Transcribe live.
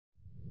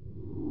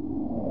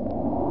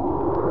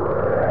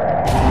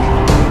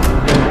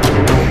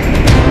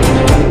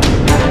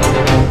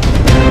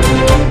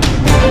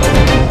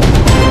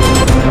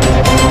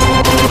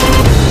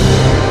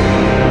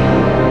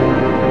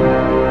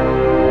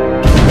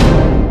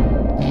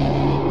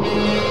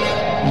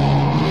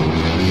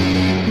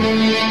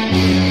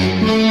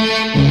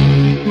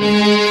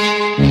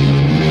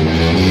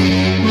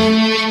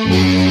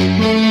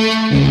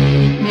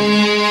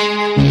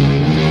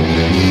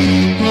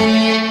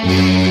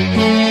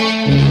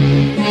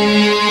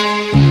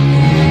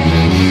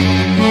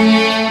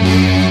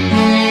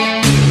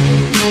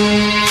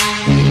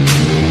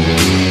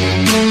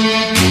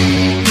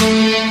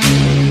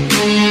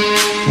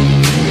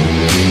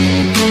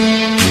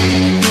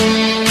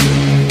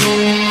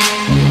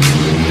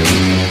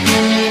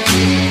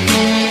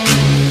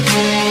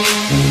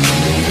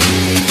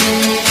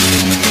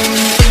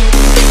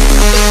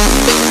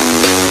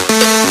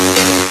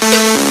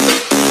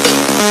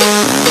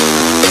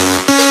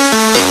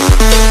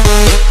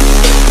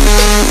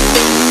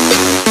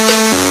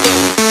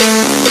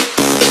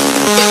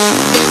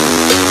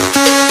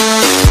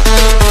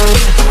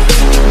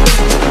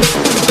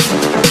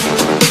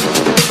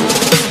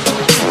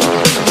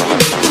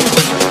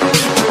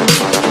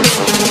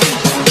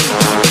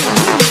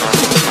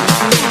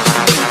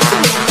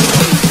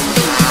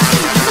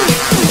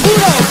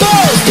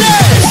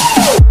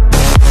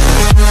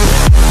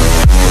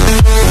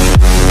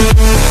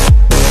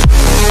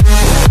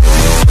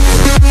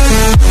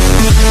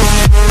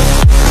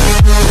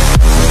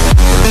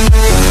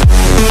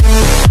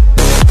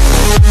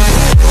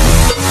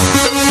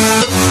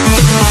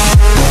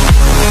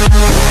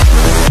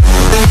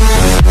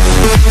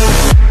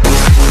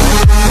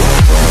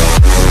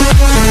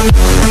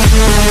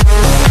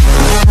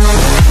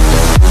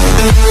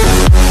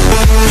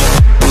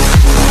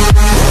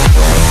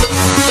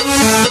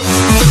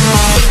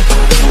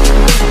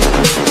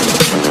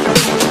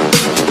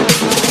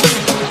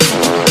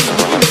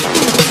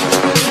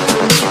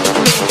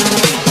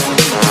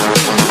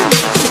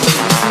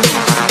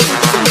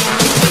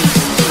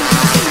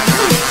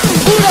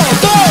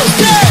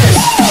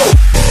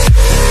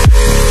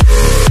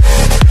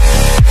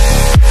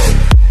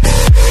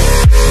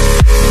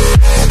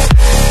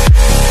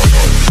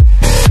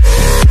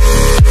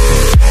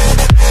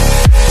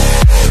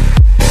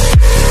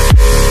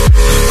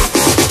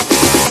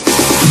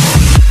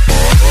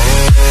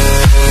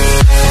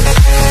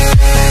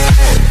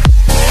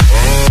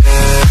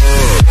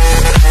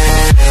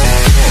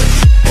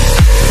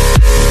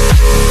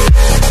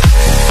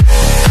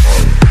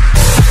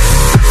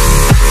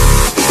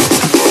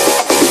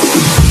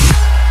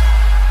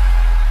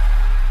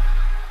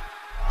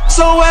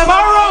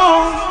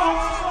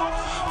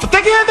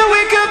Together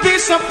we could be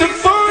something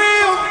for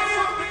real.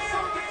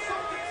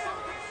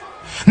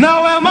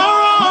 Now am I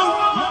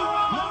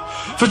wrong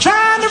for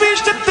trying to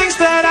reach the things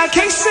that I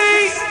can't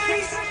see?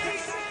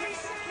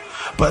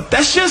 But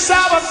that's just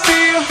how I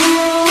feel.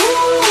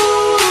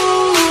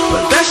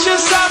 But that's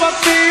just how I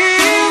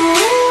feel.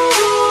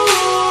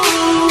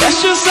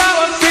 That's just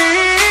how I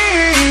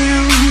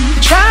feel.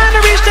 Trying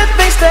to reach the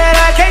things that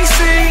I can't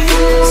see.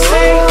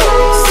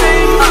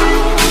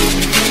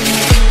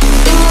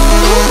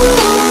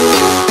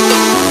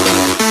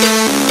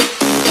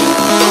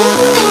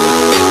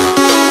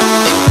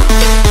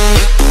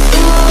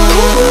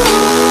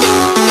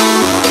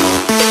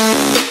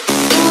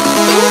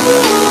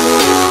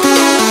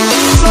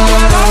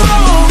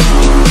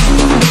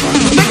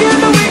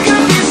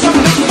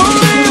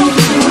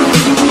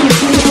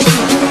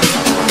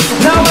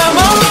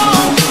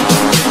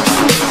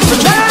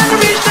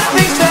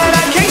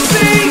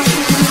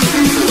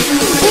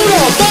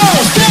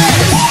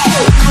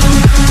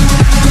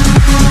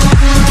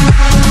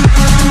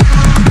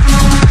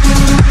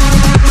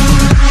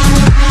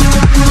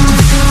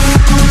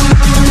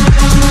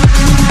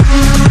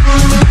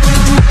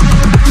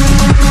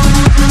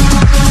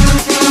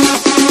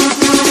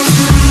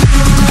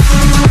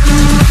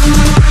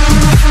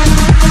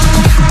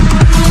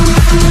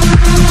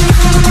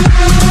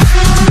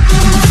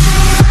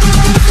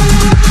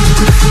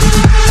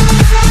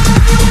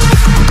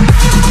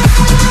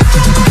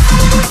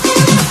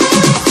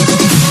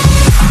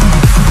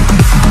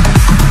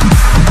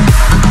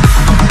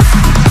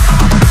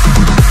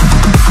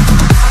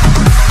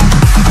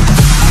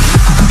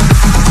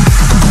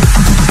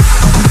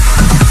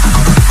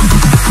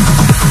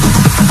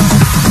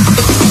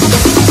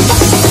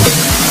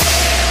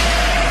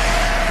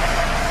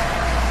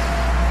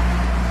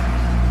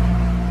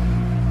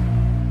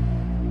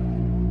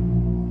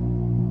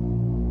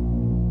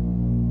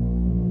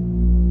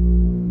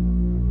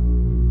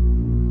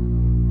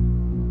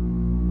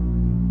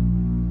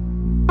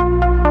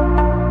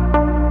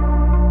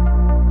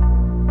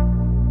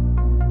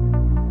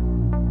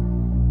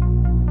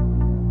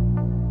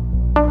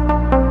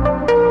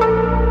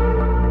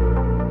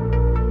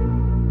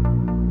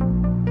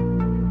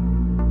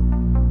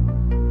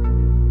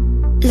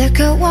 Look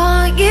at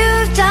what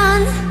you've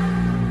done.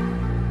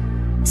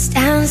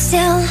 Stand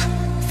still,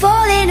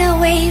 falling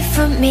away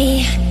from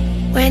me.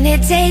 When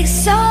it takes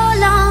so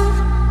long,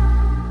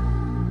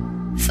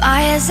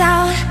 fire's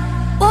out,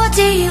 what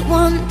do you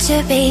want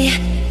to be?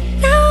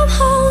 Now I'm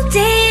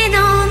holding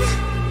on.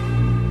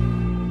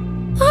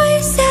 What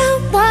you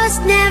said was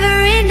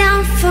never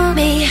enough for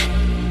me.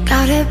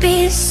 Gotta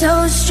be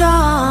so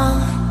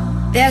strong.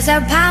 There's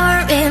a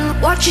power in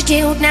what you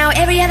do. Now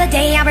every other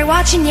day I'll be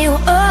watching you.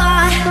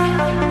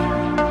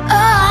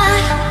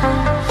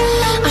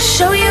 I'll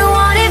show you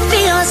what it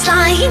feels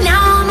like.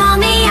 Now I'm on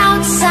the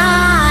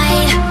outside.